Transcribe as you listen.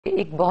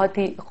एक बहुत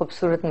ही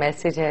खूबसूरत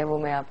मैसेज है, वो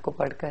मैं आपको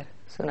पढ़कर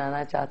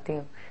सुनाना चाहती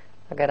हूँ,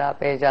 अगर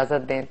आप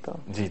इजाजत दें तो।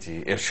 जी जी,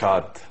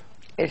 इरशाद।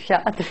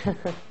 इरशाद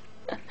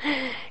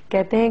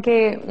कहते हैं कि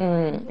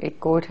एक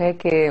कोट है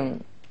कि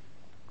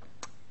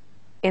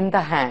in the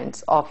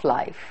hands of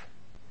life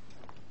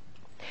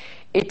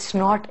it's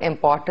not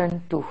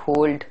important to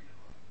hold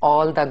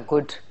all the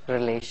good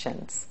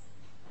relations,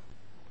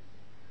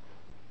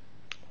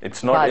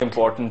 it's not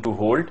important to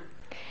hold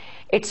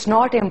it's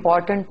not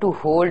important to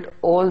hold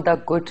all the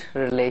good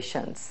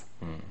relations,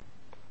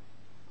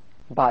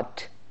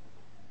 but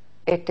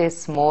it is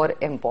more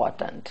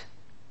important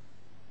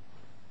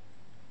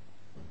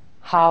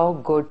how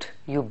good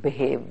you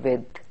behave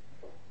with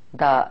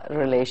the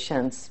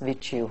relations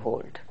which you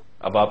hold.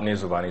 अब आपने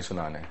जुबानी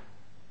सुनाना है।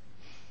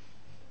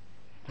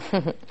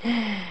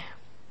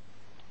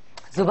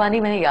 जुबानी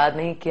मैंने याद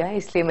नहीं किया,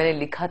 इसलिए मैंने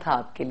लिखा था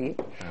आपके लिए।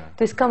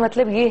 तो इसका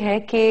मतलब ये है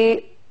कि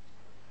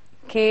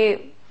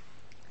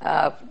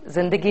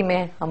जिंदगी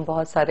में हम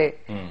बहुत सारे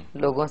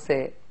लोगों से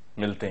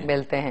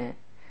मिलते हैं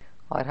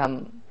और हम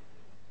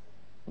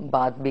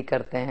बात भी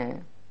करते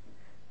हैं।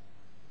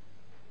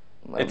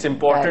 It's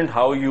important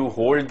how you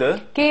hold the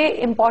कि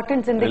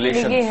इम्पोर्टेंट जिंदगी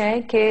में ये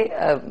है कि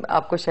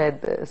आपको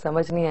शायद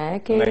समझ नहीं आया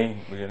कि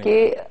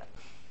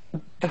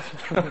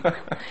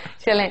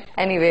चलें,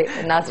 एनीवे,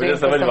 नाज़रीन मुझे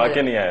समझ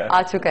वाकई नहीं आया,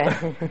 आ चुका है।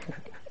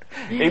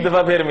 एक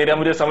दफा फिर मेरा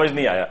मुझे समझ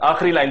नहीं आया,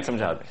 आखिरी लाइन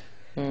समझा दें।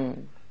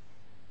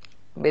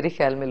 मेरे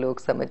ख्याल में लोग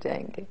समझ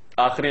जाएंगे।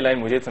 आखिरी लाइन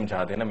मुझे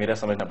समझा देना, मेरा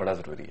समझना बड़ा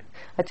जरूरी है।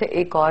 अच्छा,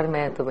 एक और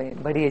मैं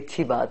तुम्हें बड़ी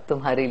अच्छी बात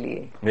तुम्हारे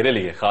लिए, मेरे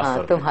लिए खास तौर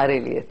पे, तुम्हारे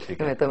लिए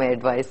मैं तुम्हें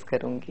एडवाइस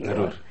करूंगी,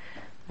 जरूर।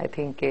 आई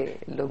थिंक के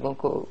लोगों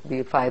को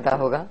भी फायदा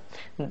होगा।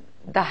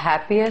 The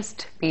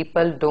happiest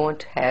people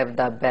don't have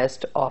the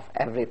best of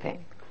everything.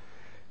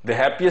 The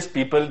happiest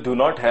people do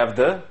not have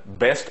the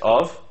best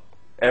of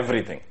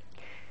everything.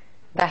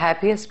 The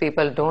happiest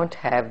people don't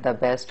have the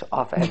best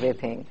of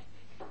everything.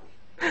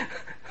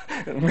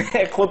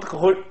 मैं खुद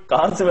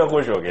कान से मैं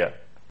खुश हो गया।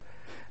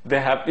 The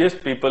happiest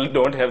people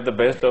don't have the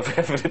best of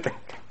everything.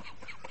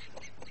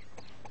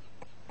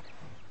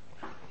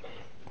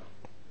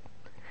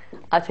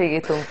 अच्छा, ये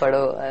तुम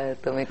पढ़ो,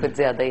 तुम्हें कुछ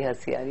ज्यादा ही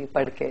हंसी आ रही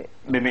पढ़ के।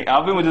 नहीं,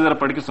 आप भी मुझे जरा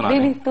पढ़ के सुना दें।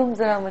 नहीं, तुम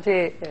जरा मुझे।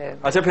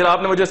 अच्छा, फिर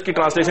आपने मुझे इसकी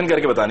ट्रांसलेशन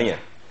करके बतानी है,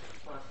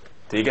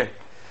 ठीक है?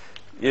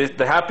 ये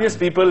the happiest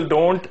people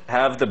don't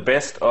have the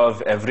best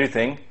of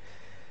everything,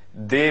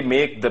 they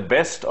make the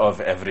best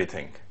of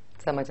everything.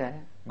 समझ आया?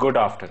 Good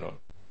afternoon.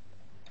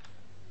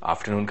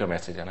 आफ्टरनून का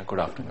मैसेज है ना, गुड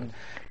आफ्टरनून।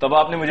 तब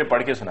आपने मुझे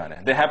पढ़ के सुनाना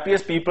है। The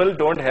happiest people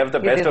don't have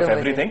the best of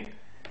everything.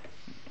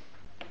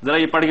 जरा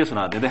ये पढ़ के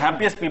सुना दे। The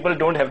happiest people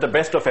don't have the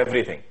best of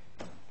everything.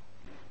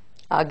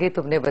 आगे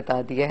तुमने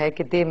बता दिया है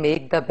कि they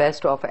make the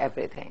best of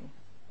everything.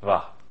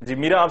 वाह जी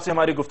मीरा, आपसे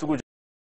हमारी गुफ्तगू